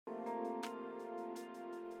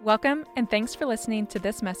Welcome, and thanks for listening to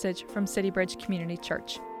this message from City Bridge Community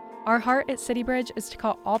Church. Our heart at City Bridge is to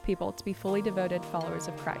call all people to be fully devoted followers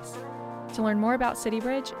of Christ. To learn more about City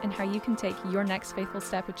Bridge and how you can take your next faithful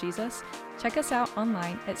step with Jesus, check us out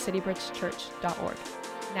online at citybridgechurch.org.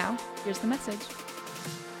 Now, here's the message.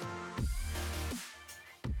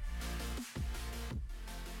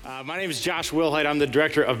 My name is Josh Wilhite. I'm the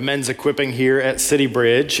director of men's equipping here at City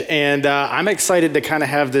Bridge, and I'm excited to kind of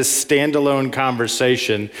have this standalone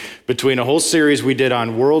conversation between a whole series we did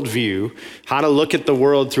on worldview, how to look at the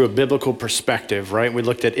world through a biblical perspective, right? We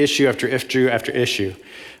looked at issue after issue after issue.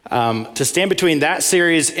 To stand between that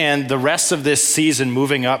series and the rest of this season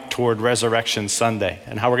moving up toward Resurrection Sunday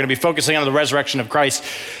and how we're going to be focusing on the resurrection of Christ.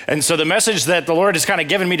 And so the message that the Lord has kind of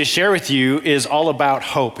given me to share with you is all about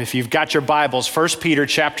hope. If you've got your Bibles, 1 Peter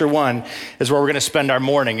chapter 1 is where we're going to spend our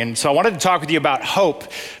morning. And so I wanted to talk with you about hope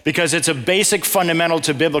because it's a basic fundamental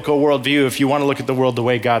to biblical worldview if you want to look at the world the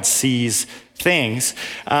way God sees things.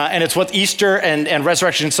 And it's what Easter and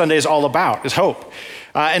Resurrection Sunday is all about, is hope.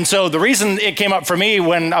 And so the reason it came up for me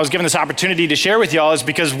when I was given this opportunity to share with y'all is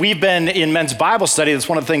because we've been in men's Bible study. That's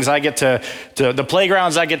one of the things I get to the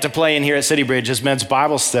playgrounds I get to play in here at City Bridge is men's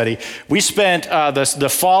Bible study. We spent the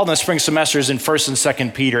fall and the spring semesters in 1st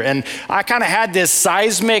and 2nd Peter. And I kind of had this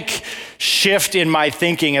seismic shift in my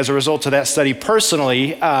thinking as a result of that study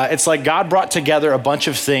personally. It's like God brought together a bunch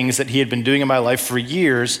of things that he had been doing in my life for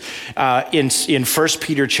years in 1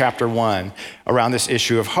 Peter chapter 1 around this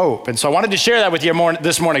issue of hope. And so I wanted to share that with you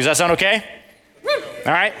this morning. Does that sound okay?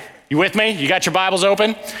 All right. You with me? You got your Bibles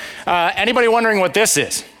open? Anybody wondering what this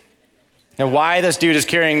is? And why this dude is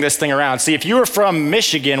carrying this thing around? See, if you were from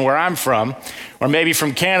Michigan, where I'm from, or maybe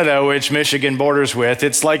from Canada, which Michigan borders with,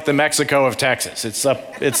 it's like the Mexico of Texas.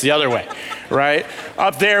 It's the other way, right?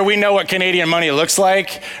 Up there, we know what Canadian money looks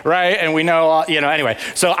like, right? And we know, anyway.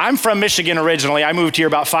 So I'm from Michigan originally. I moved here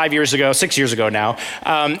about 6 years ago now.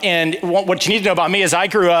 And what you need to know about me is I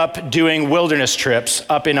grew up doing wilderness trips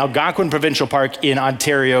up in Algonquin Provincial Park in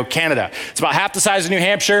Ontario, Canada. It's about half the size of New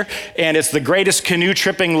Hampshire, and it's the greatest canoe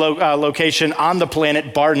tripping location on the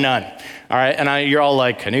planet, bar none. All right, and you're all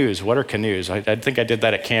like, canoes, what are canoes? I think I did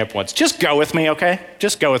that at camp once. Just go with me, okay?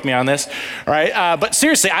 Just go with me on this, all right? But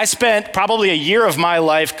seriously, I spent probably a year of my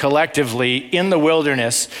life collectively in the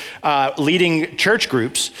wilderness leading church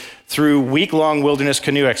groups through week-long wilderness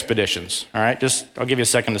canoe expeditions, all right? I'll give you a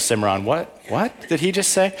second to simmer on. What did he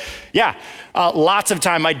just say? Yeah, lots of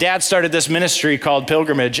time. My dad started this ministry called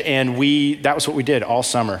Pilgrimage, and that was what we did all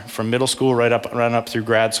summer, from middle school right up through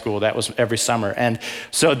grad school. That was every summer. And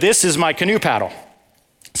so this is my canoe paddle.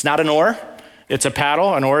 It's not an oar. It's a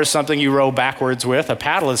paddle. An oar is something you row backwards with. A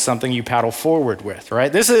paddle is something you paddle forward with, right?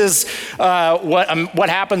 This is what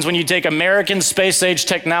happens when you take American space-age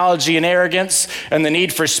technology and arrogance and the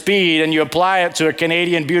need for speed and you apply it to a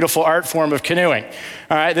Canadian beautiful art form of canoeing.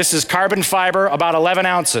 All right, this is carbon fiber, about 11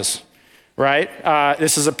 ounces. Right?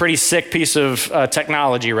 This is a pretty sick piece of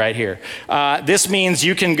technology right here. This means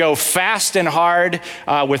you can go fast and hard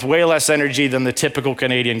with way less energy than the typical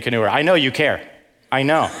Canadian canoer. I know you care. I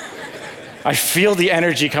know. I feel the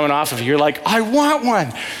energy coming off of you. You're like, I want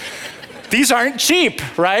one. These aren't cheap,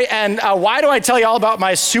 right? And why do I tell you all about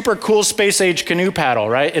my super cool space age canoe paddle,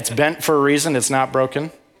 right? It's bent for a reason. It's not broken,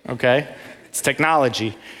 okay? It's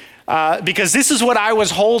technology. Because this is what I was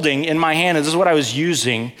holding in my hand, and this is what I was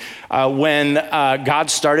using when God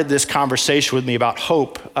started this conversation with me about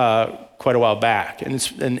hope quite a while back.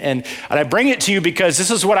 And I bring it to you because this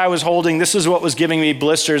is what I was holding. This is what was giving me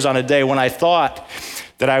blisters on a day when I thought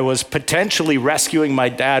that I was potentially rescuing my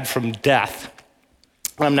dad from death.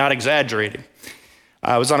 I'm not exaggerating.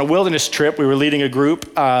 I was on a wilderness trip. We were leading a group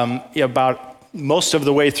about most of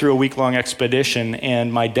the way through a week-long expedition,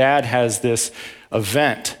 and my dad has this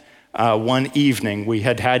event. One evening, we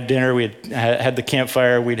had dinner, we had the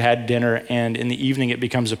campfire, we'd had dinner, and in the evening it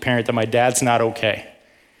becomes apparent that my dad's not okay.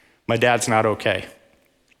 My dad's not okay.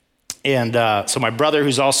 And so my brother,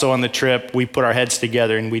 who's also on the trip, we put our heads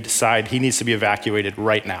together and we decide he needs to be evacuated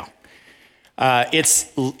right now.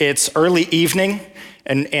 It's early evening,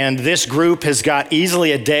 and this group has got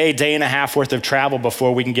easily a day and a half worth of travel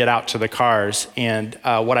before we can get out to the cars. And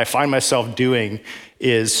what I find myself doing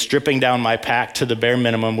is stripping down my pack to the bare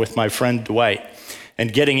minimum with my friend Dwight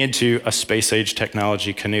and getting into a space-age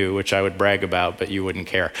technology canoe, which I would brag about, but you wouldn't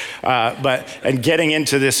care. And getting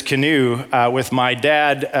into this canoe with my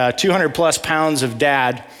dad, 200 plus pounds of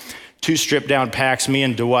dad, 2 stripped down packs, me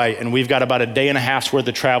and Dwight, and we've got about a day and a half's worth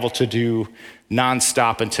of travel to do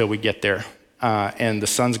nonstop until we get there. And the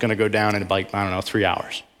sun's gonna go down in like, 3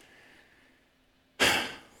 hours.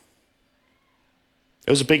 It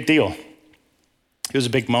was a big deal. It was a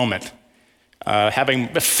big moment.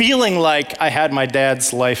 feeling like I had my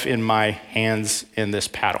dad's life in my hands in this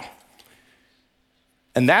paddle.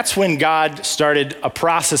 And that's when God started a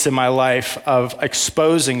process in my life of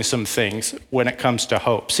exposing some things when it comes to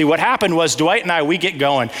hope. See, what happened was Dwight and I, we get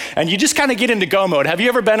going, and you just kind of get into go mode. Have you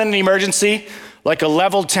ever been in an emergency, like a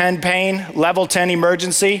level 10 pain, level 10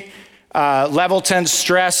 emergency, level 10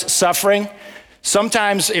 stress, suffering?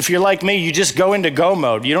 Sometimes, if you're like me, you just go into go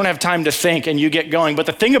mode. You don't have time to think, and you get going. But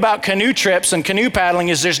the thing about canoe trips and canoe paddling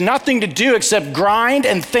is there's nothing to do except grind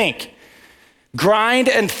and think. Grind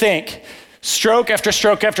and think. Stroke after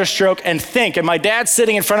stroke after stroke, and think. And my dad's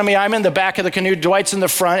sitting in front of me, I'm in the back of the canoe, Dwight's in the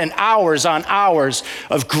front, and hours on hours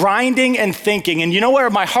of grinding and thinking. And you know where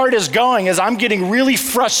my heart is going is I'm getting really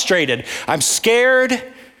frustrated. I'm scared,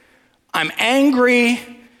 I'm angry,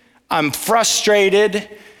 I'm frustrated,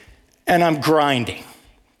 and I'm grinding.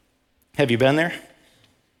 Have you been there?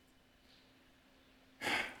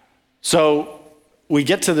 So we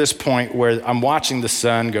get to this point where I'm watching the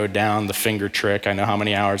sun go down, the finger trick. I know how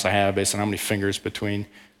many hours I have based on how many fingers between.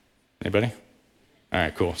 Anybody? All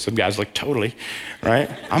right, cool. Some guys like, totally, right?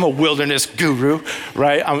 I'm a wilderness guru,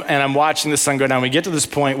 right? And I'm watching the sun go down. We get to this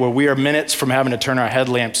point where we are minutes from having to turn our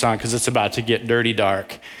headlamps on because it's about to get dirty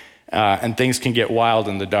dark. And things can get wild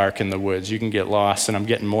in the dark in the woods. You can get lost, and I'm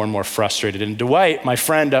getting more and more frustrated. And Dwight, my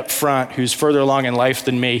friend up front, who's further along in life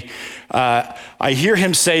than me, I hear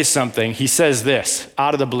him say something. He says this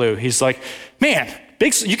out of the blue. He's like, man,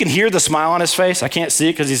 you can hear the smile on his face. I can't see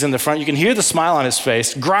it because he's in the front. You can hear the smile on his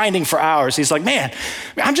face, grinding for hours. He's like, man,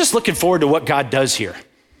 I'm just looking forward to what God does here.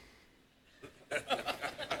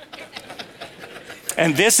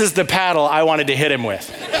 And this is the paddle I wanted to hit him with.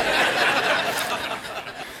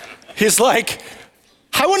 He's like,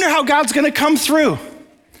 I wonder how God's gonna come through.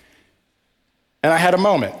 And I had a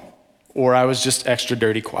moment where I was just extra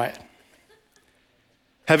dirty quiet.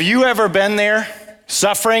 Have you ever been there,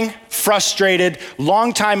 suffering, frustrated,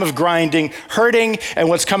 long time of grinding, hurting, and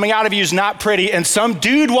what's coming out of you is not pretty, and some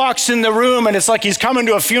dude walks in the room and it's like he's coming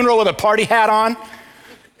to a funeral with a party hat on?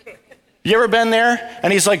 You ever been there?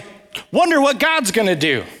 And he's like, wonder what God's gonna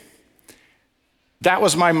do. That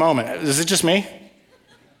was my moment. Is it just me?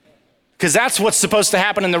 Because that's what's supposed to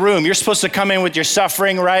happen in the room. You're supposed to come in with your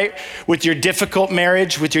suffering, right? With your difficult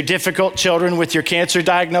marriage, with your difficult children, with your cancer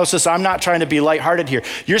diagnosis. I'm not trying to be lighthearted here.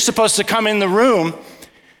 You're supposed to come in the room,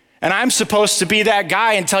 and I'm supposed to be that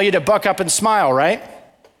guy and tell you to buck up and smile, right?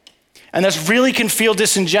 And this really can feel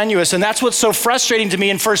disingenuous. And that's what's so frustrating to me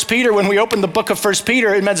in 1 Peter when we open the book of 1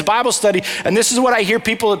 Peter in men's Bible study. And this is what I hear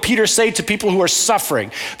Peter say to people who are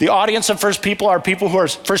suffering. The audience of 1 Peter are people who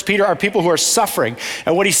are suffering.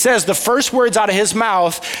 And what he says, the first words out of his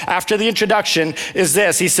mouth after the introduction is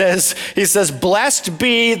this. He says, blessed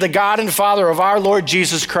be the God and Father of our Lord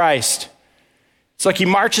Jesus Christ. It's like he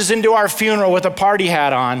marches into our funeral with a party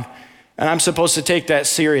hat on, and I'm supposed to take that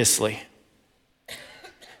seriously.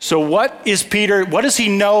 So what does he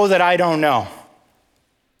know that I don't know?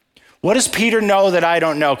 What does Peter know that I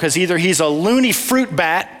don't know? Because either he's a loony fruit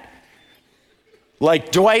bat,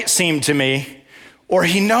 like Dwight seemed to me, or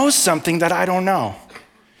he knows something that I don't know.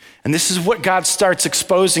 And this is what God starts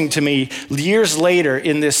exposing to me years later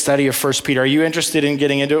in this study of 1 Peter. Are you interested in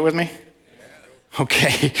getting into it with me?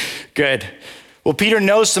 Okay, good. Well, Peter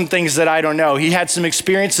knows some things that I don't know. He had some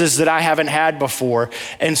experiences that I haven't had before.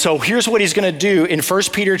 And so here's what he's going to do in 1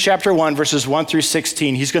 Peter chapter 1, verses 1 through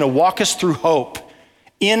 16. He's going to walk us through hope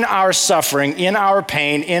in our suffering, in our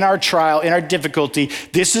pain, in our trial, in our difficulty.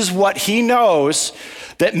 This is what he knows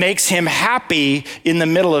that makes him happy in the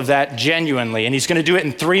middle of that genuinely. And he's going to do it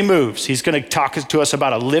in 3 moves. He's going to talk to us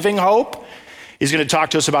about a living hope. He's going to talk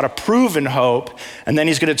to us about a proven hope. And then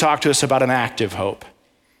he's going to talk to us about an active hope.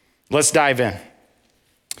 Let's dive in.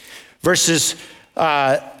 We'll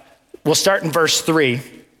start in verse 3,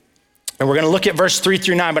 and we're going to look at verse 3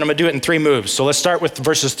 through 9, but I'm going to do it in 3 moves. So let's start with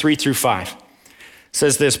verses 3 through 5. It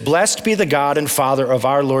says this, blessed be the God and Father of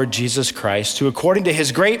our Lord Jesus Christ, who according to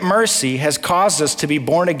his great mercy has caused us to be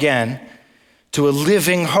born again to a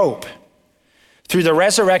living hope through the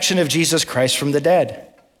resurrection of Jesus Christ from the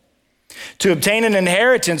dead, to obtain an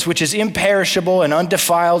inheritance which is imperishable and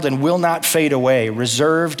undefiled and will not fade away,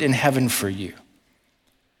 reserved in heaven for you,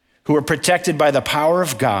 who are protected by the power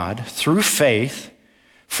of God through faith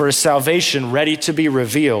for a salvation ready to be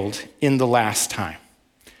revealed in the last time.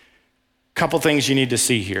 Couple things you need to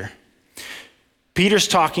see here. Peter's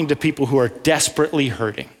talking to people who are desperately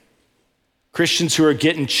hurting, Christians who are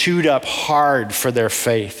getting chewed up hard for their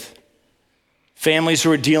faith, families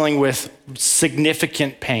who are dealing with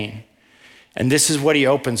significant pain. And this is what he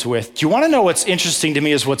opens with. Do you want to know what's interesting to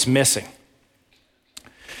me is what's missing?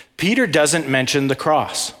 Peter doesn't mention the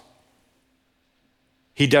cross.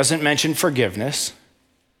 He doesn't mention forgiveness.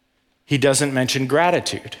 He doesn't mention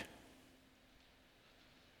gratitude.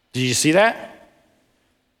 Did you see that?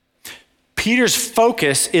 Peter's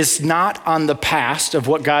focus is not on the past of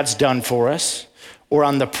what God's done for us or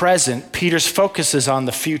on the present. Peter's focus is on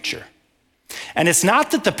the future. And it's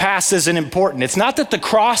not that the past isn't important. It's not that the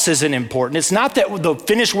cross isn't important. It's not that the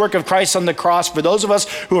finished work of Christ on the cross, for those of us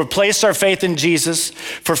who have placed our faith in Jesus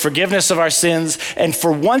for forgiveness of our sins, and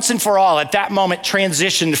for once and for all at that moment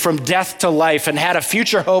transitioned from death to life and had a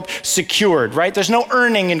future hope secured, right? There's no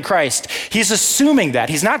earning in Christ. He's assuming that.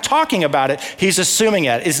 He's not talking about it. He's assuming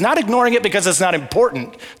it. He's not ignoring it because it's not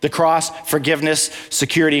important. The cross, forgiveness,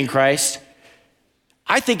 security in Christ.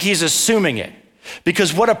 I think he's assuming it.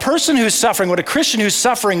 Because what a person who's suffering, what a Christian who's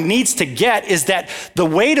suffering needs to get is that the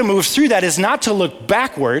way to move through that is not to look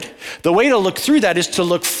backward. The way to look through that is to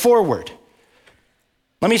look forward.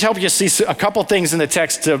 Let me help you see a couple things in the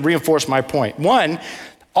text to reinforce my point. One,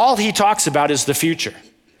 all he talks about is the future.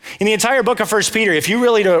 In the entire book of 1 Peter, if you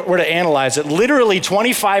really were to analyze it, literally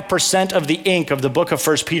 25% of the ink of the book of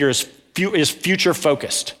 1 Peter is future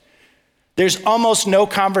focused. There's almost no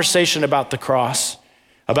conversation about the cross,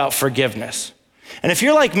 about forgiveness. And if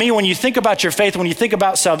you're like me, when you think about your faith, when you think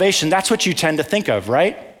about salvation, that's what you tend to think of,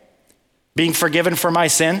 right? Being forgiven for my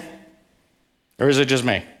sin? Or is it just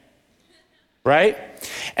me? Right?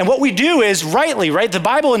 And what we do is rightly, right? The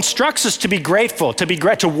Bible instructs us to be grateful,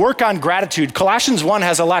 to work on gratitude. Colossians 1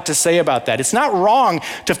 has a lot to say about that. It's not wrong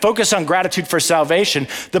to focus on gratitude for salvation.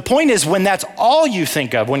 The point is when that's all you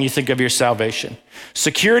think of when you think of your salvation,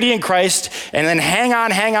 security in Christ, and then hang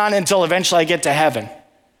on until eventually I get to heaven.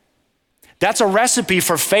 That's a recipe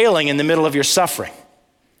for failing in the middle of your suffering,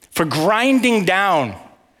 for grinding down,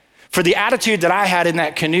 for the attitude that I had in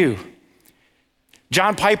that canoe.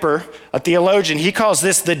 John Piper, a theologian, he calls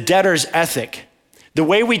this the debtor's ethic. The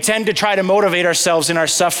way we tend to try to motivate ourselves in our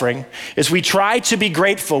suffering is we try to be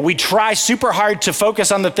grateful. We try super hard to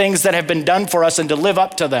focus on the things that have been done for us and to live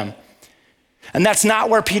up to them. And that's not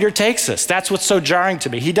where Peter takes us. That's what's so jarring to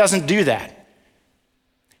me. He doesn't do that.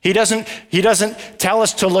 He doesn't tell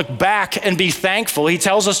us to look back and be thankful. He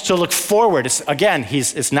tells us to look forward.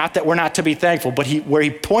 It's not that we're not to be thankful, but where he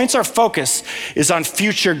points our focus is on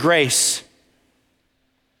future grace.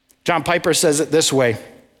 John Piper says it this way.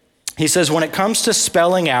 He says, when it comes to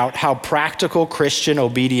spelling out how practical Christian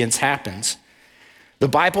obedience happens, the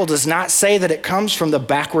Bible does not say that it comes from the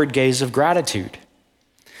backward gaze of gratitude,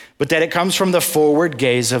 but that it comes from the forward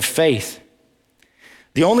gaze of faith.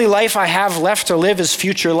 The only life I have left to live is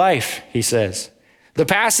future life, he says. The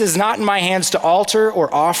past is not in my hands to alter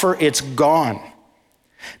or offer, it's gone.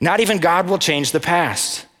 Not even God will change the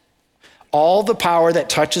past. All the power that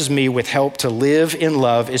touches me with help to live in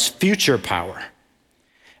love is future power.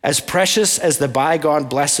 As precious as the bygone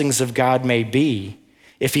blessings of God may be,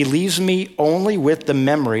 if he leaves me only with the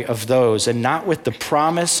memory of those and not with the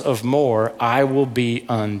promise of more, I will be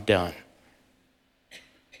undone.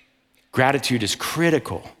 Gratitude is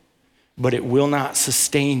critical, but it will not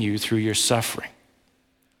sustain you through your suffering.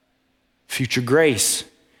 Future grace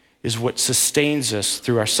is what sustains us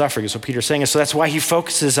through our suffering, is what Peter's saying. So that's why he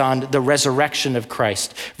focuses on the resurrection of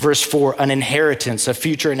Christ. Verse 4, an inheritance, a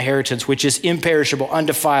future inheritance, which is imperishable,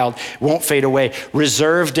 undefiled, won't fade away,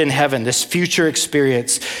 reserved in heaven, this future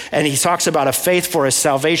experience. And he talks about a faith for a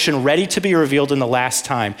salvation ready to be revealed in the last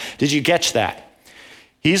time. Did you catch that?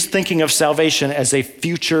 He's thinking of salvation as a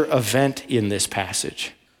future event in this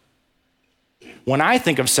passage. When I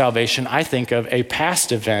think of salvation, I think of a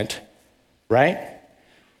past event, right?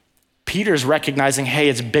 Peter's recognizing, hey,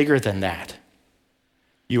 it's bigger than that.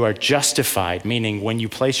 You are justified, meaning when you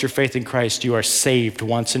place your faith in Christ, you are saved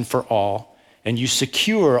once and for all, and you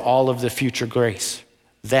secure all of the future grace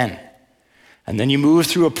then. And then you move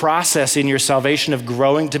through a process in your salvation of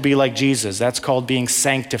growing to be like Jesus. That's called being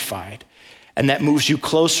sanctified. And that moves you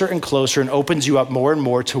closer and closer and opens you up more and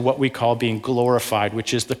more to what we call being glorified,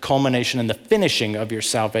 which is the culmination and the finishing of your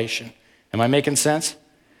salvation. Am I making sense?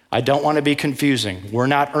 I don't want to be confusing. We're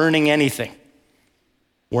not earning anything.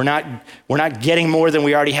 We're not getting more than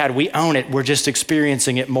we already had. We own it. We're just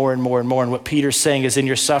experiencing it more and more and more. And what Peter's saying is in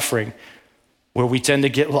your suffering, where we tend to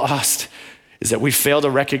get lost, is that we fail to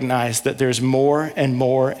recognize that there's more and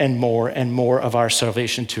more and more and more of our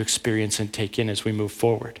salvation to experience and take in as we move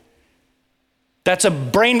forward. I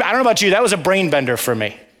don't know about you, that was a brain bender for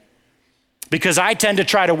me. Because I tend to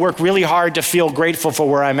try to work really hard to feel grateful for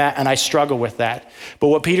where I'm at, and I struggle with that. But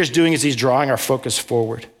what Peter's doing is he's drawing our focus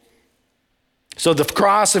forward. So the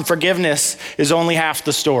cross and forgiveness is only half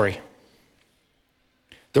the story.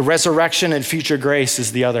 The resurrection and future grace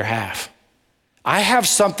is the other half. I have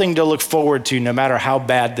something to look forward to no matter how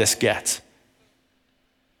bad this gets.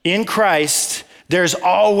 In Christ, there's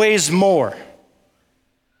always more.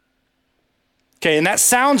 Okay, and that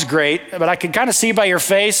sounds great, but I can kind of see by your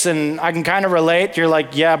face and I can kind of relate. You're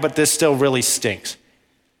like, yeah, but this still really stinks.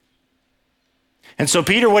 And so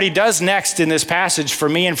Peter, what he does next in this passage for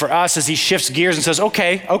me and for us is he shifts gears and says,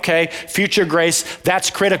 okay, future grace, that's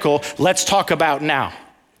critical. Let's talk about now.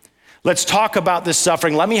 Let's talk about this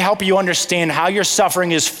suffering. Let me help you understand how your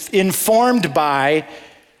suffering is informed by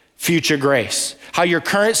future grace. How your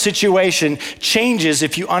current situation changes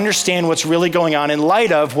if you understand what's really going on in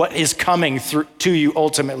light of what is coming through to you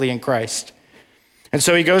ultimately in Christ. And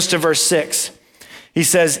so he goes to verse 6. He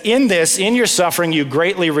says, in your suffering, you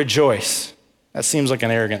greatly rejoice. That seems like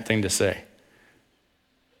an arrogant thing to say.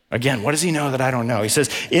 Again, what does he know that I don't know? He says,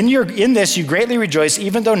 in this you greatly rejoice,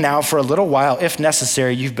 even though now for a little while, if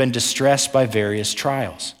necessary, you've been distressed by various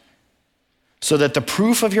trials. So that the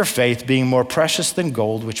proof of your faith, being more precious than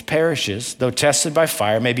gold, which perishes, though tested by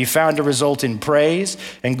fire, may be found to result in praise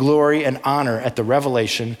and glory and honor at the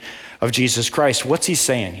revelation of Jesus Christ. What's he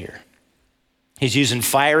saying here? He's using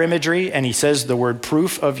fire imagery, and he says the word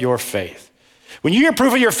proof of your faith. When you hear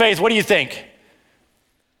proof of your faith, what do you think?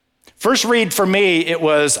 First read for me, it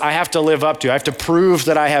was, I have to live up to, I have to prove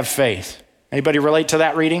that I have faith. Anybody relate to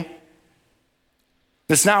that reading?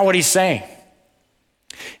 That's not what he's saying.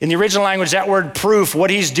 In the original language, that word proof, what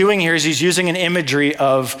he's doing here is he's using an imagery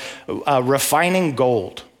of refining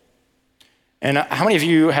gold. And how many of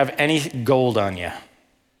you have any gold on you?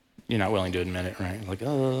 You're not willing to admit it, right? Like,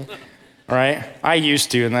 oh, right? I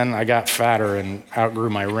used to, and then I got fatter and outgrew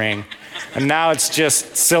my ring. And now it's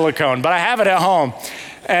just silicone, but I have it at home.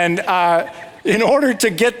 And in order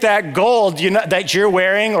to get that gold that you're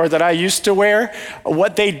wearing or that I used to wear,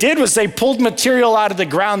 what they did was they pulled material out of the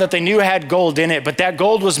ground that they knew had gold in it, but that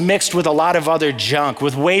gold was mixed with a lot of other junk,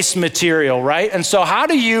 with waste material, right? And so how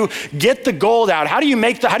do you get the gold out? How do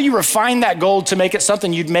you refine that gold to make it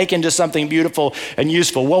something you'd make into something beautiful and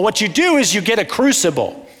useful? Well, what you do is you get a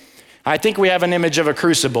crucible. I think we have an image of a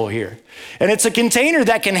crucible here. And it's a container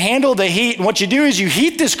that can handle the heat. And what you do is you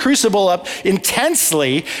heat this crucible up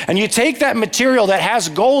intensely, and you take that material that has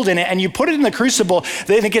gold in it and you put it in the crucible,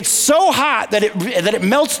 then it gets so hot that it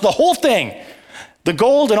melts the whole thing. The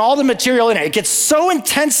gold and all the material in it, it gets so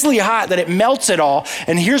intensely hot that it melts it all.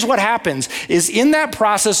 And here's what happens, is in that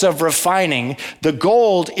process of refining, the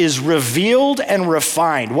gold is revealed and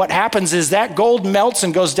refined. What happens is that gold melts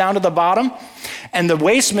and goes down to the bottom, and the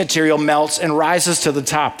waste material melts and rises to the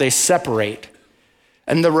top. They separate.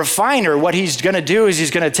 And the refiner, what he's gonna do is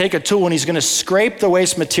he's gonna take a tool and he's gonna scrape the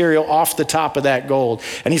waste material off the top of that gold.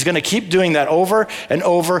 And he's gonna keep doing that over and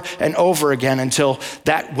over and over again until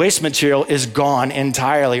that waste material is gone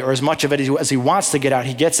entirely, or as much of it as he wants to get out,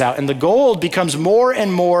 he gets out. And the gold becomes more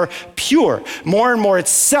and more pure, more and more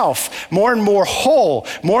itself, more and more whole,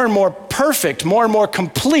 more and more perfect, more and more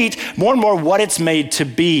complete, more and more what it's made to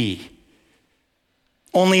be.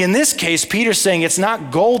 Only in this case, Peter's saying it's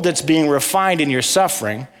not gold that's being refined in your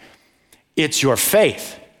suffering, it's your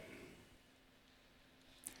faith.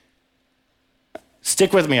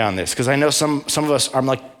 Stick with me on this, because I know some of us are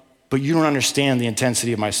like, but you don't understand the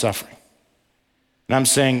intensity of my suffering. And I'm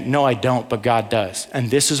saying, no, I don't, but God does.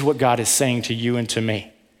 And this is what God is saying to you and to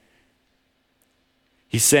me.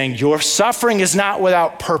 He's saying your suffering is not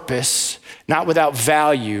without purpose, not without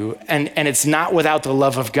value, and it's not without the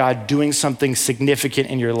love of God doing something significant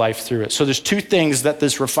in your life through it. So there's two things that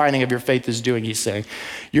this refining of your faith is doing, he's saying.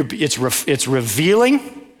 It's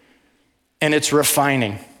revealing and it's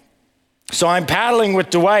refining. So I'm paddling with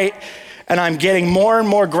Dwight and I'm getting more and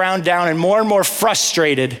more ground down and more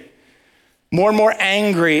frustrated, more and more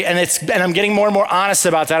angry, and I'm getting more and more honest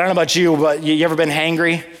about that. I don't know about you, but you ever been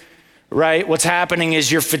hangry? Right? What's happening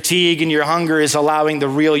is your fatigue and your hunger is allowing the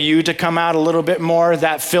real you to come out a little bit more.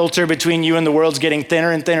 That filter between you and the world's getting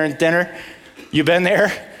thinner and thinner and thinner. You been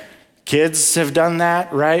there? Kids have done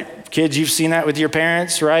that, right? Kids, you've seen that with your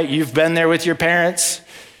parents, right? You've been there with your parents.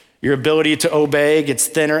 Your ability to obey gets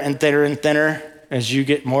thinner and thinner and thinner as you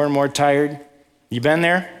get more and more tired. You been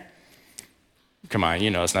there? Come on, you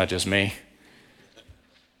know it's not just me.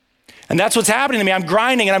 And that's what's happening to me. I'm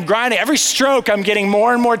grinding and I'm grinding. Every stroke, I'm getting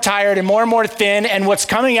more and more tired and more thin. And what's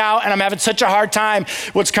coming out, and I'm having such a hard time,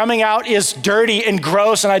 what's coming out is dirty and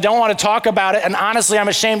gross, and I don't want to talk about it. And honestly, I'm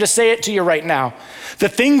ashamed to say it to you right now. The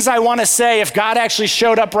things I want to say, if God actually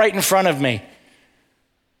showed up right in front of me,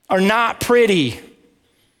 are not pretty.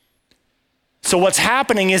 So what's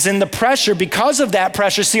happening is in the pressure, because of that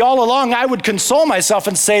pressure, see, all along I would console myself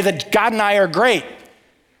and say that God and I are great.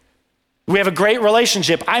 We have a great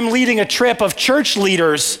relationship. I'm leading a trip of church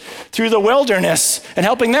leaders through the wilderness and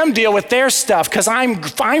helping them deal with their stuff because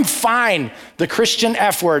I'm fine. The Christian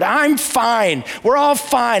F word. I'm fine. We're all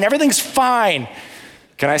fine. Everything's fine.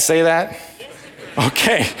 Can I say that?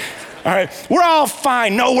 Okay. All right. We're all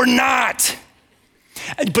fine. No, we're not.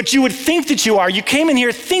 But you would think that you are. You came in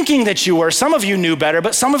here thinking that you were. Some of you knew better,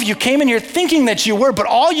 but some of you came in here thinking that you were. But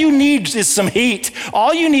all you need is some heat.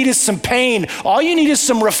 All you need is some pain. All you need is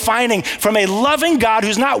some refining from a loving God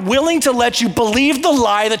who's not willing to let you believe the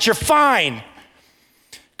lie that you're fine.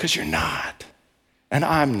 Because you're not. And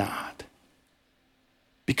I'm not.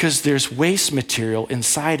 Because there's waste material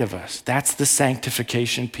inside of us. That's the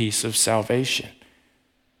sanctification piece of salvation.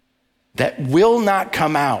 That will not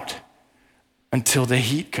come out until the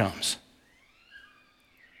heat comes.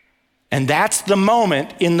 And that's the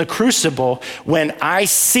moment in the crucible when I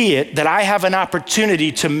see it, that I have an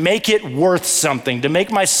opportunity to make it worth something, to make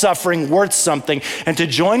my suffering worth something, and to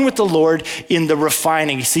join with the Lord in the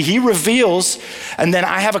refining. You see, he reveals, and then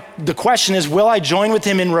the question is, will I join with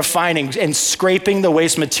him in refining and scraping the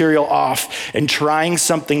waste material off and trying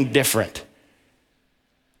something different?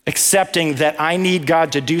 Accepting that I need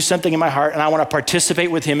God to do something in my heart and I want to participate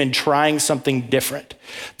with him in trying something different.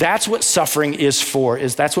 That's what suffering is for,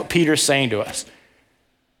 that's what Peter's saying to us.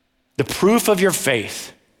 The proof of your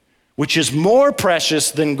faith, which is more precious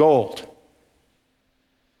than gold.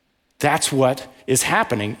 That's what is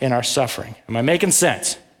happening in our suffering. Am I making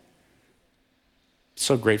sense?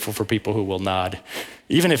 So grateful for people who will nod.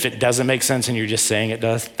 Even if it doesn't make sense and you're just saying it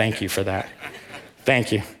does, thank you for that.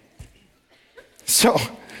 Thank you. So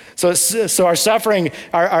our suffering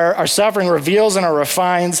reveals and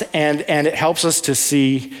refines, and it helps us to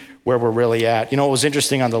see where we're really at. You know, what was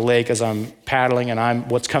interesting on the lake as I'm paddling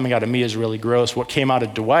and what's coming out of me is really gross. What came out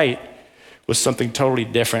of Dwight was something totally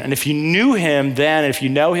different. And if you knew him then, if you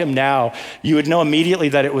know him now, you would know immediately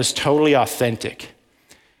that it was totally authentic.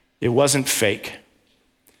 It wasn't fake.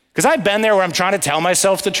 Because I've been there where I'm trying to tell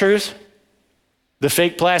myself the truth, the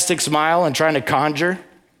fake plastic smile and trying to conjure.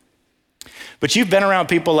 But you've been around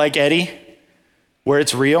people like Eddie, where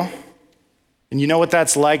it's real. And you know what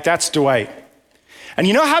that's like? That's Dwight. And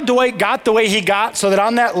you know how Dwight got the way he got, so that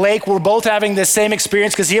on that lake, we're both having this same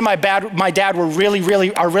experience, because he and my dad were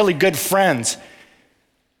really good friends.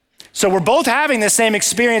 So we're both having the same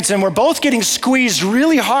experience, and we're both getting squeezed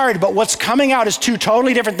really hard, but what's coming out is two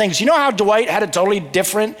totally different things. You know how Dwight had a totally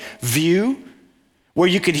different view? Where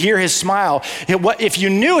you could hear his smile. If you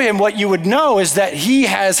knew him, what you would know is that he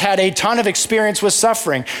has had a ton of experience with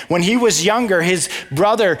suffering. When he was younger, his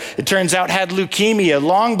brother, it turns out, had leukemia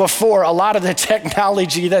long before a lot of the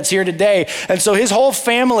technology that's here today. And so his whole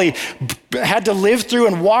family had to live through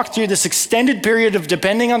and walk through this extended period of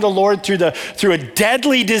depending on the Lord through a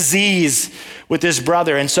deadly disease with his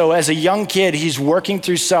brother. And so as a young kid, he's working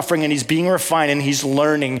through suffering and he's being refined and he's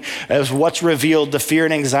learning as what's revealed, the fear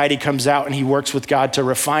and anxiety comes out, and he works with God to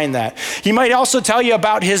refine that. He might also tell you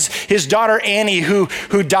about his daughter Annie who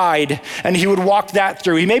died, and he would walk that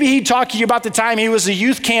through. Maybe he'd talk to you about the time he was a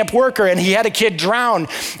youth camp worker and he had a kid drown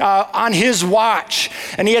on his watch,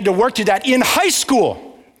 and he had to work through that in high school.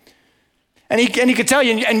 And he could tell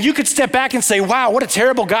you, and you could step back and say, wow, what a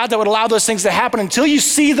terrible God that would allow those things to happen, until you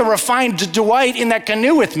see the refined Dwight in that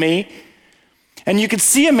canoe with me. And you could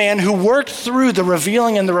see a man who worked through the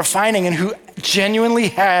revealing and the refining and who genuinely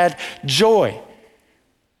had joy,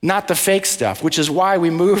 not the fake stuff, which is why we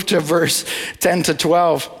move to verses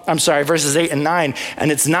 8 and 9.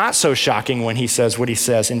 And it's not so shocking when he says what he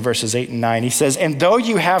says in verses 8 and 9. He says, and though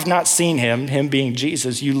you have not seen him being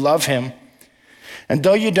Jesus, you love him. And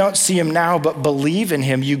though you don't see him now, but believe in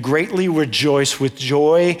him, you greatly rejoice with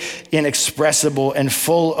joy inexpressible and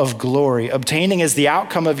full of glory, obtaining as the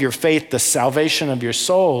outcome of your faith the salvation of your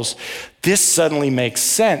souls. This suddenly makes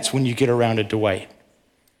sense when you get around a Dwight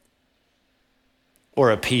or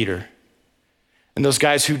a Peter and those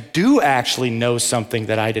guys who do actually know something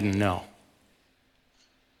that I didn't know,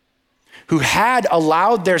 who had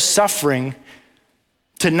allowed their suffering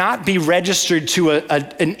to not be registered to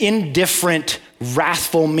an indifferent,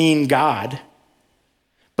 wrathful, mean God,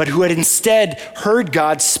 but who had instead heard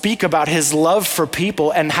God speak about his love for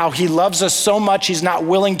people and how he loves us so much he's not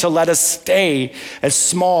willing to let us stay as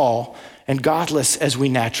small and godless as we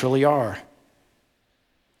naturally are.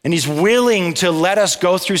 And he's willing to let us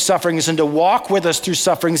go through sufferings and to walk with us through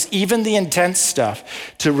sufferings, even the intense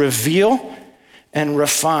stuff, to reveal and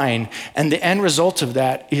refine. And the end result of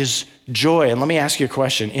that is joy. And let me ask you a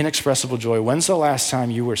question, inexpressible joy. When's the last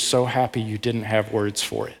time you were so happy you didn't have words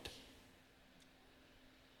for it?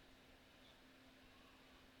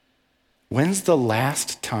 When's the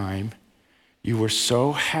last time you were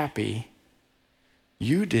so happy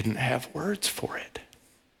you didn't have words for it.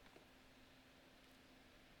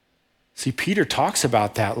 See, Peter talks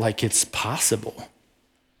about that like it's possible,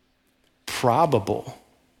 probable,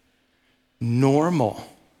 normal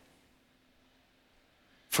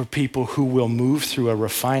for people who will move through a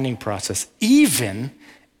refining process, even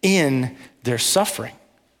in their suffering.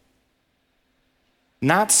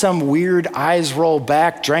 Not some weird eyes roll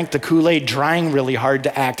back, drank the Kool-Aid, trying really hard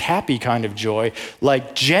to act happy kind of joy,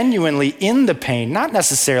 like genuinely in the pain, not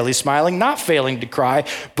necessarily smiling, not failing to cry,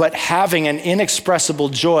 but having an inexpressible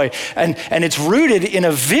joy. And it's rooted in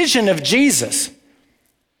a vision of Jesus.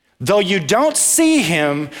 Though you don't see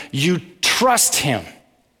him, you trust him.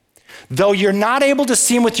 Though you're not able to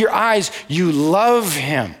see him with your eyes, you love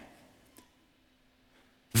him.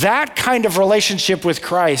 That kind of relationship with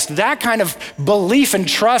Christ, that kind of belief and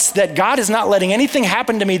trust that God is not letting anything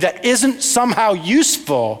happen to me that isn't somehow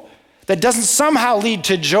useful, that doesn't somehow lead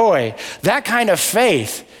to joy, that kind of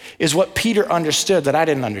faith is what Peter understood that I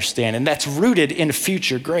didn't understand, and that's rooted in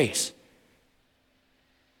future grace.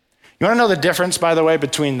 You want to know the difference, by the way,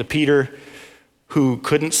 between the Peter who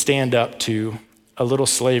couldn't stand up to a little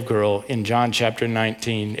slave girl in John chapter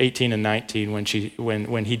 19, 18 and 19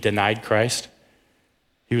 when he denied Christ?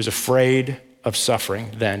 He was afraid of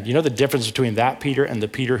suffering then. You know the difference between that Peter and the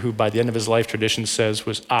Peter who by the end of his life, tradition says,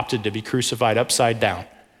 was opted to be crucified upside down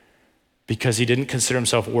because he didn't consider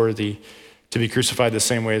himself worthy to be crucified the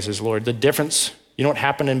same way as his Lord. The difference, you know what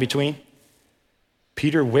happened in between?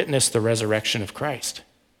 Peter witnessed the resurrection of Christ.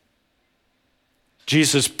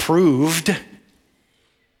 Jesus proved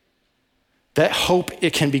that hope,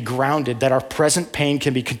 it can be grounded, that our present pain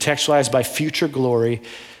can be contextualized by future glory.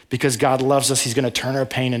 Because God loves us, he's going to turn our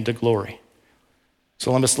pain into glory.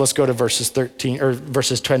 So let's go to verses 10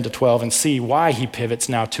 to 12 and see why he pivots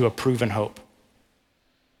now to a proven hope.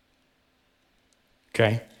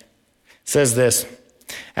 Okay. It says this,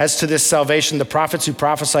 as to this salvation, the prophets who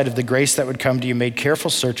prophesied of the grace that would come to you made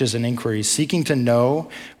careful searches and inquiries, seeking to know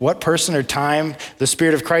what person or time the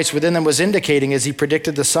Spirit of Christ within them was indicating as he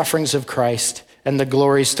predicted the sufferings of Christ and the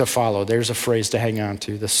glories to follow. There's a phrase to hang on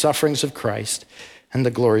to, the sufferings of Christ and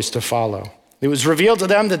the glories to follow. It was revealed to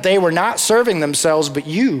them that they were not serving themselves, but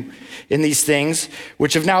you in these things,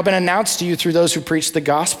 which have now been announced to you through those who preach the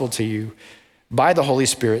gospel to you by the Holy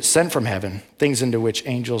Spirit sent from heaven, things into which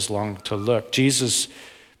angels long to look. Jesus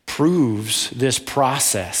proves this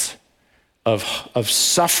process of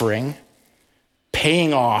suffering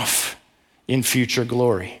paying off in future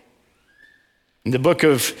glory. In the book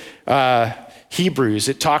of Hebrews,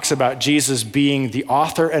 it talks about Jesus being the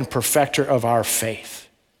author and perfecter of our faith.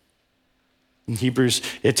 In Hebrews,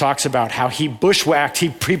 it talks about how he bushwhacked,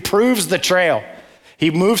 he proves the trail. He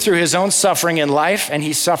moved through his own suffering in life, and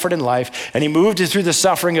he suffered in life, and he moved through the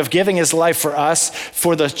suffering of giving his life for us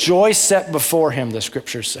for the joy set before him, the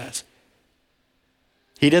scripture says.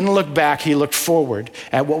 He didn't look back, he looked forward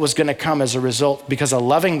at what was going to come as a result, because a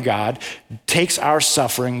loving God takes our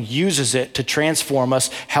suffering, uses it to transform us,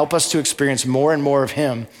 help us to experience more and more of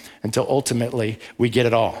him until ultimately we get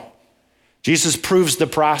it all. Jesus proves the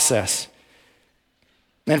process.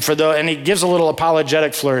 And he gives a little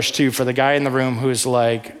apologetic flourish too for the guy in the room who's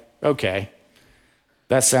like, okay,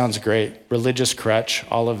 that sounds great. Religious crutch,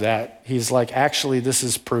 all of that. He's like, actually, this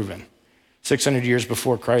is proven. 600 years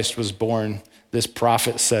before Christ was born, this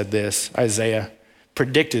prophet said this. Isaiah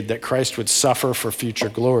predicted that Christ would suffer for future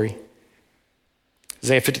glory.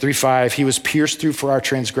 Isaiah 53:5, he was pierced through for our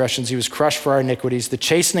transgressions. He was crushed for our iniquities. The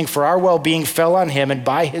chastening for our well-being fell on him, and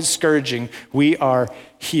by his scourging, we are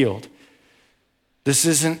healed. This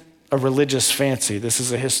isn't a religious fancy. This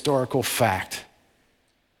is a historical fact.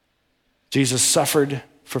 Jesus suffered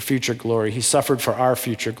for future glory. He suffered for our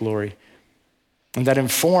future glory. And that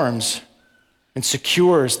informs and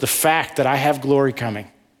secures the fact that I have glory coming,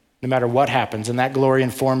 no matter what happens. And that glory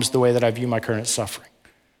informs the way that I view my current suffering.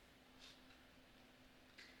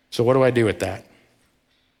 So what do I do with that?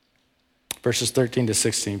 Verses 13 to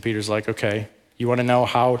 16, Peter's like, okay, you want to know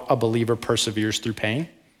how a believer perseveres through pain?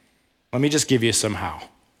 Let me just give you some how.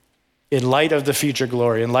 In light of the future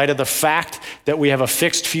glory, in light of the fact that we have a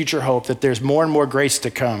fixed future hope, that there's more and more grace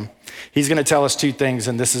to come, he's going to tell us two things,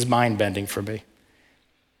 and this is mind-bending for me.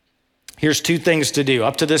 Here's two things to do.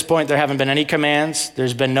 Up to this point, there haven't been any commands.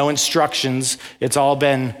 There's been no instructions. It's all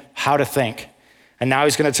been how to think. And now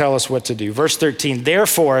he's going to tell us what to do. Verse 13,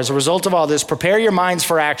 therefore, as a result of all this, preparing your minds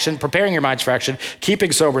for action,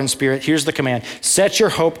 keeping sober in spirit. Here's the command. Set your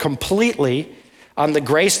hope completely on the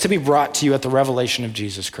grace to be brought to you at the revelation of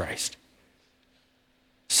Jesus Christ.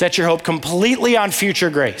 Set your hope completely on future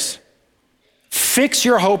grace. Fix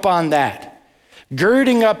your hope on that.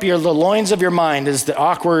 Girding up the loins of your mind is the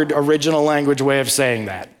awkward original language way of saying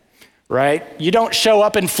that, right? You don't show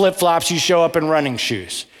up in flip-flops, you show up in running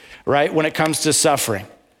shoes, right? When it comes to suffering.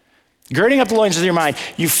 Girding up the loins of your mind,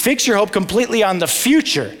 you fix your hope completely on the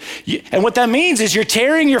future. And what that means is you're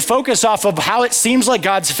tearing your focus off of how it seems like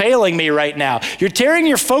God's failing me right now. You're tearing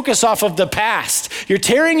your focus off of the past. You're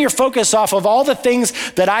tearing your focus off of all the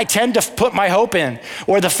things that I tend to put my hope in,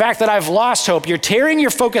 or the fact that I've lost hope. You're tearing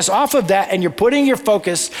your focus off of that, and you're putting your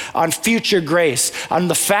focus on future grace, on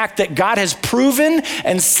the fact that God has proven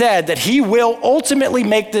and said that he will ultimately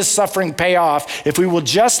make this suffering pay off if we will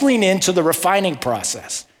just lean into the refining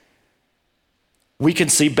process. We can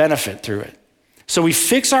see benefit through it. So we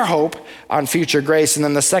fix our hope on future grace. And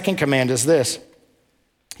then the second command is this.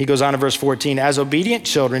 He goes on to verse 14, as obedient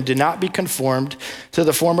children, do not be conformed to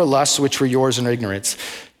the former lusts which were yours in ignorance.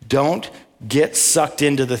 Don't get sucked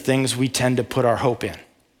into the things we tend to put our hope in.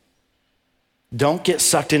 Don't get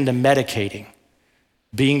sucked into medicating,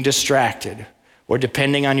 being distracted, or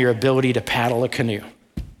depending on your ability to paddle a canoe.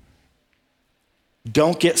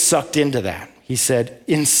 Don't get sucked into that. He said,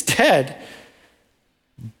 instead,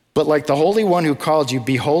 but like the Holy One who called you,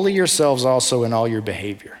 be holy yourselves also in all your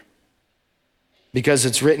behavior. Because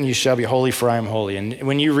it's written, you shall be holy for I am holy. And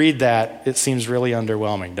when you read that, it seems really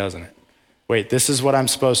underwhelming, doesn't it? Wait, this is what I'm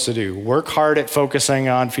supposed to do. Work hard at focusing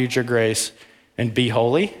on future grace and be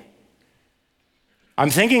holy? I'm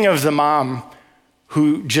thinking of the mom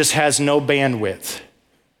who just has no bandwidth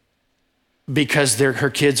because her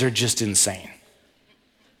kids are just insane.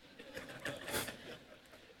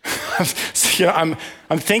 So,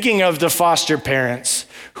 I'm thinking of the foster parents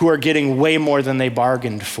who are getting way more than they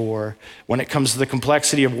bargained for when it comes to the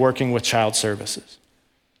complexity of working with child services.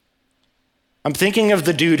 I'm thinking of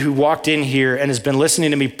the dude who walked in here and has been listening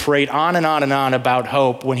to me prate on and on and on about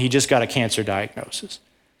hope when he just got a cancer diagnosis.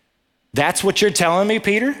 That's what you're telling me,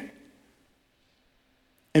 Peter?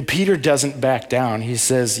 And Peter doesn't back down. He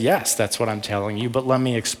says, yes, that's what I'm telling you, but let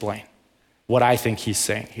me explain what I think he's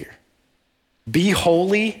saying here. Be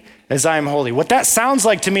holy as I am holy. What that sounds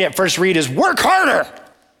like to me at first read is work harder.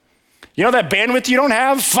 You know that bandwidth you don't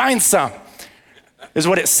have? Find some, is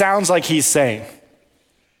what it sounds like he's saying.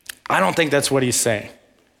 I don't think that's what he's saying.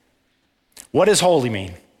 What does holy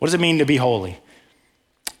mean? What does it mean to be holy?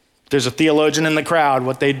 There's a theologian in the crowd.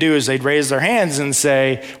 What they'd do is they'd raise their hands and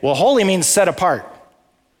say, well, holy means set apart.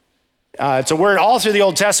 It's a word all through the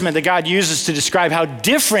Old Testament that God uses to describe how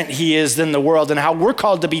different he is than the world and how we're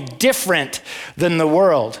called to be different than the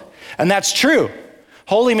world. And that's true.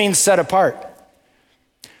 Holy means set apart.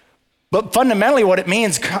 But fundamentally what it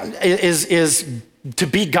means is to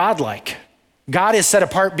be godlike. God is set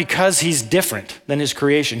apart because he's different than his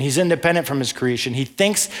creation. He's independent from his creation. He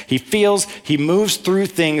thinks, he feels, he moves through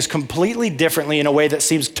things completely differently in a way that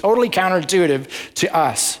seems totally counterintuitive to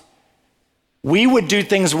us. We would do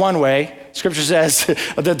things one way. Scripture says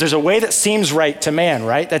that there's a way that seems right to man,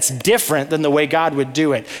 right? That's different than the way God would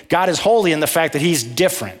do it. God is holy in the fact that he's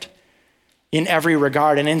different in every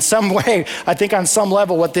regard. And in some way, I think on some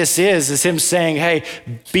level what this is him saying, hey,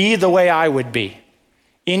 be the way I would be.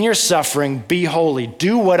 In your suffering, be holy.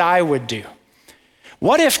 Do what I would do.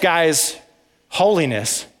 What if, guys,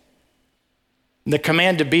 holiness, the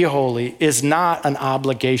command to be holy, is not an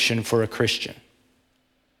obligation for a Christian?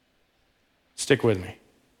 Stick with me.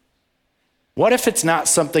 What if it's not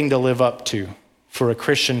something to live up to for a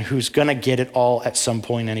Christian who's going to get it all at some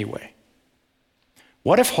point anyway?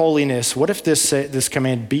 What if holiness, what if this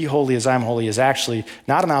command, be holy as I'm holy, is actually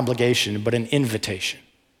not an obligation, but an invitation?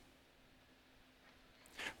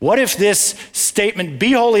 What if this statement,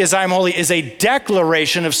 be holy as I'm holy, is a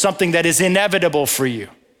declaration of something that is inevitable for you?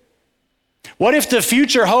 What if the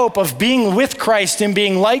future hope of being with Christ and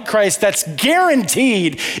being like Christ that's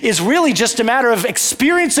guaranteed is really just a matter of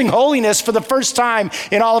experiencing holiness for the first time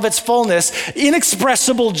in all of its fullness,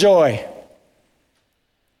 inexpressible joy?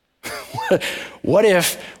 What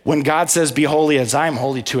if when God says, be holy as I am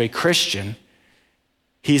holy to a Christian,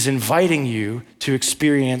 he's inviting you to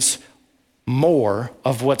experience more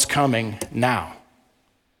of what's coming now?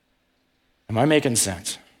 Am I making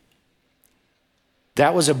sense?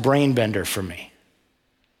 That was a brain bender for me.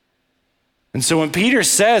 And so when Peter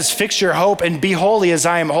says, fix your hope and be holy as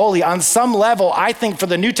I am holy, on some level, I think for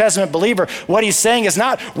the New Testament believer, what he's saying is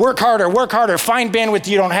not work harder, find bandwidth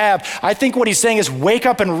you don't have. I think what he's saying is wake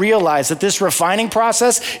up and realize that this refining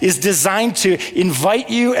process is designed to invite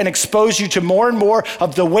you and expose you to more and more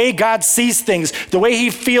of the way God sees things, the way he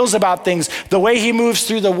feels about things, the way he moves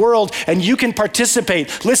through the world, and you can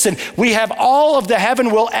participate. Listen, we have all of the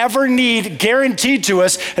heaven we'll ever need guaranteed to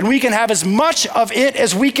us, and we can have as much of it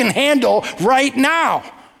as we can handle right now.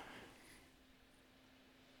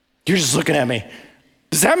 You're just looking at me.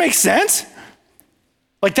 Does that make sense?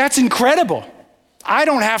 Like, that's incredible. I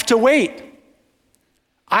don't have to wait.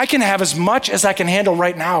 I can have as much as I can handle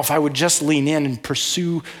right now if I would just lean in and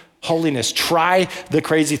pursue holiness, try the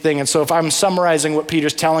crazy thing. And so if I'm summarizing what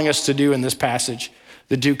Peter's telling us to do in this passage,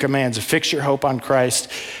 the two commands, fix your hope on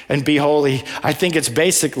Christ and be holy, I think it's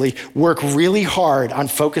basically work really hard on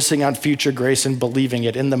focusing on future grace and believing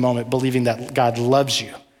it in the moment, believing that God loves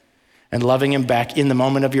you and loving him back in the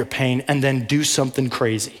moment of your pain, and then do something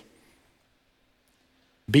crazy.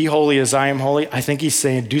 Be holy as I am holy. I think he's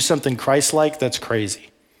saying do something Christ-like that's crazy.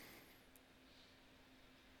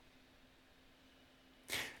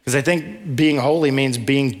 Because I think being holy means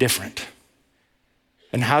being different.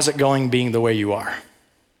 And how's it going being the way you are?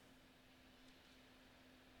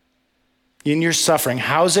 In your suffering,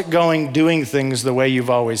 how's it going doing things the way you've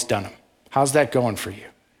always done them? How's that going for you?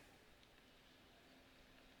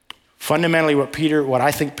 Fundamentally, what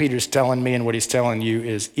I think Peter's telling me and what he's telling you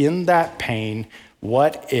is, in that pain,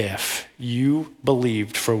 what if you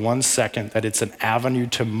believed for 1 second that it's an avenue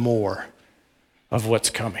to more of what's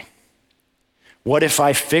coming? What if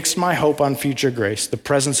I fixed my hope on future grace, the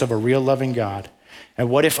presence of a real loving God? And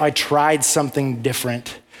what if I tried something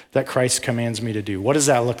different that Christ commands me to do? What does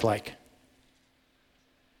that look like?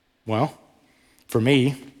 Well, for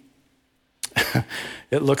me,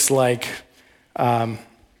 it looks like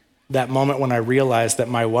that moment when I realized that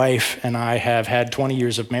my wife and I have had 20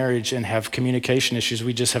 years of marriage and have communication issues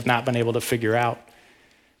we just have not been able to figure out.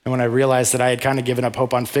 And when I realized that I had kind of given up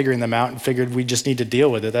hope on figuring them out and figured we just need to deal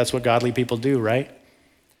with it. That's what godly people do, right?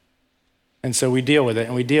 And so we deal with it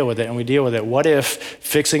and we deal with it and we deal with it. What if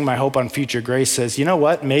fixing my hope on future grace says, you know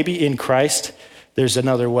what? Maybe in Christ, there's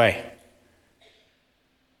another way.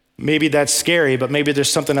 Maybe that's scary, but maybe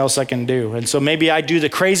there's something else I can do. And so maybe I do the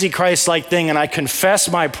crazy Christ-like thing and I confess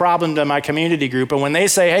my problem to my community group. And when they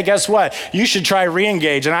say, hey, guess what? You should try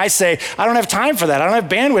re-engage. And I say, I don't have time for that. I don't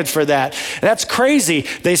have bandwidth for that. That's crazy.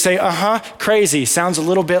 They say, crazy. Sounds a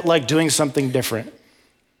little bit like doing something different.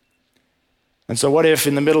 And so what if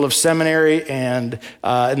in the middle of seminary and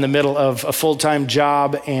in the middle of a full-time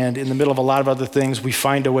job and in the middle of a lot of other things, we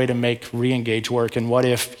find a way to make re-engage work? And what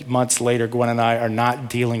if months later, Gwen and I are not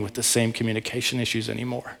dealing with the same communication issues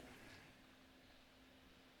anymore?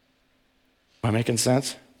 Am I making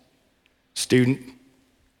sense? Student,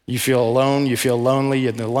 you feel alone, you feel lonely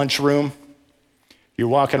in the lunchroom. You're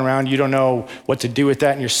walking around, you don't know what to do with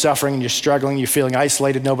that, and you're suffering, and you're struggling, you're feeling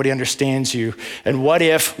isolated, nobody understands you. And what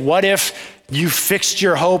if you fixed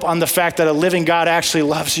your hope on the fact that a living God actually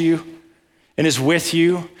loves you and is with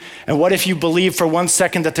you? And what if you believe for 1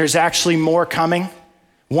 second that there's actually more coming?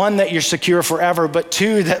 One, that you're secure forever, but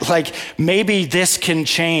two, that maybe this can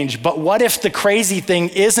change. But what if the crazy thing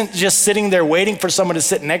isn't just sitting there waiting for someone to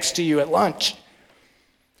sit next to you at lunch?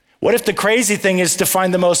 What if the crazy thing is to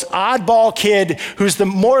find the most oddball kid who's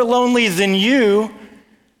more lonely than you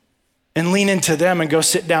and lean into them and go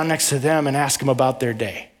sit down next to them and ask them about their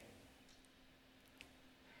day?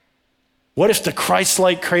 What if the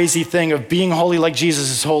Christ-like crazy thing of being holy like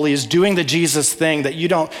Jesus is holy is doing the Jesus thing that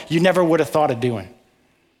you never would have thought of doing?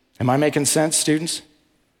 Am I making sense, students?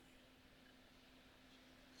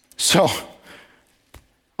 So,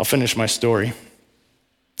 I'll finish my story.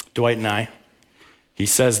 Dwight and I, he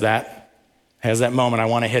says that, has that moment, I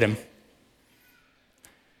want to hit him.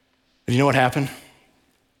 And you know what happened?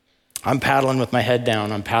 I'm paddling with my head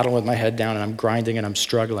down, and I'm grinding and I'm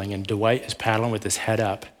struggling, and Dwight is paddling with his head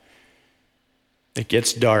up. It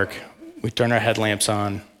gets dark, we turn our headlamps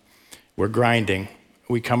on, we're grinding.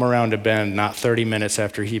 We come around a bend not 30 minutes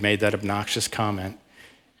after he made that obnoxious comment,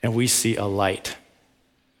 and we see a light.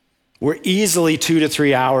 We're easily 2 to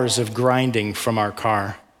 3 hours of grinding from our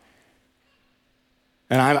car.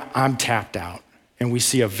 And I'm tapped out, and we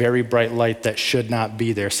see a very bright light that should not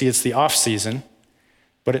be there. See, it's the off season,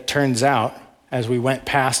 but it turns out as we went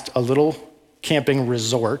past a little camping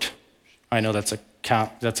resort, I know that's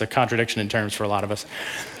a contradiction in terms for a lot of us,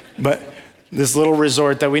 but this little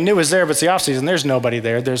resort that we knew was there, but it's the off season, there's nobody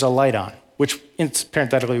there, there's a light on, which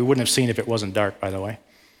parenthetically we wouldn't have seen if it wasn't dark, by the way.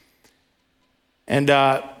 And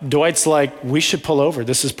Dwight's like, we should pull over.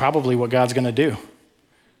 This is probably what God's gonna do.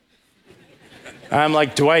 I'm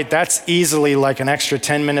like, Dwight, that's easily like an extra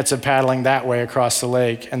 10 minutes of paddling that way across the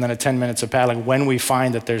lake and then a 10 minutes of paddling when we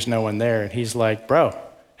find that there's no one there. And he's like, bro,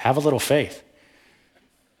 have a little faith.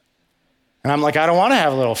 And I'm like, I don't want to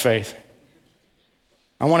have a little faith.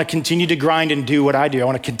 I want to continue to grind and do what I do. I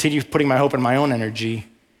want to continue putting my hope in my own energy.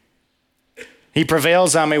 He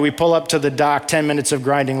prevails on me. We pull up to the dock 10 minutes of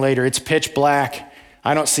grinding later. It's pitch black.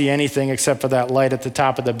 I don't see anything except for that light at the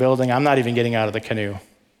top of the building. I'm not even getting out of the canoe.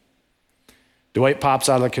 Dwight pops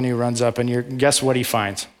out of the canoe, runs up, and guess what he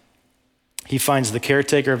finds? He finds the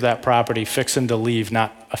caretaker of that property fixing to leave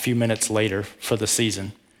not a few minutes later for the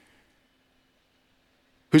season,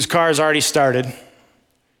 whose car has already started,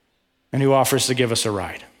 and who offers to give us a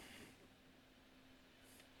ride.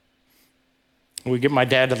 We get my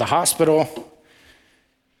dad to the hospital,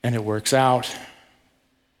 and it works out,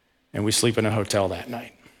 and we sleep in a hotel that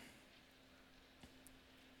night.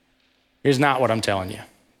 Here's not what I'm telling you,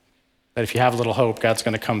 that if you have a little hope, God's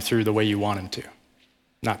going to come through the way you want him to.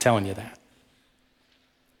 Not telling you that.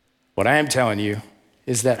 What I am telling you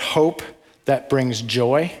is that hope that brings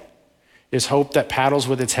joy is hope that paddles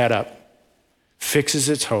with its head up, fixes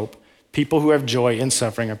its hope. People who have joy in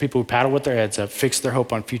suffering are people who paddle with their heads up, fix their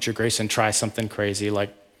hope on future grace, and try something crazy,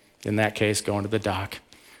 like in that case, going to the dock.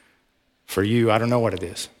 For you, I don't know what it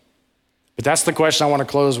is. But that's the question I want to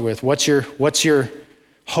close with. What's your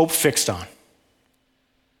hope fixed on?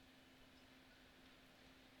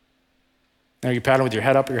 Now you paddle with your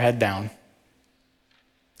head up or your head down.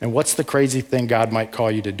 And what's the crazy thing God might call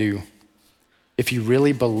you to do if you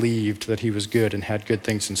really believed that he was good and had good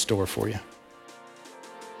things in store for you?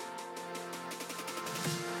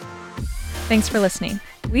 Thanks for listening.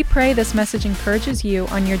 We pray this message encourages you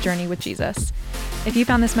on your journey with Jesus. If you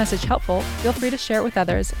found this message helpful, feel free to share it with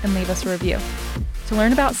others and leave us a review. To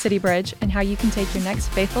learn about City Bridge and how you can take your next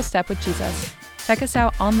faithful step with Jesus, check us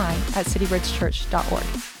out online at citybridgechurch.org.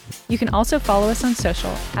 You can also follow us on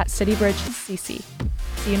social at CityBridgeCC.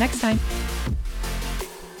 See you next time.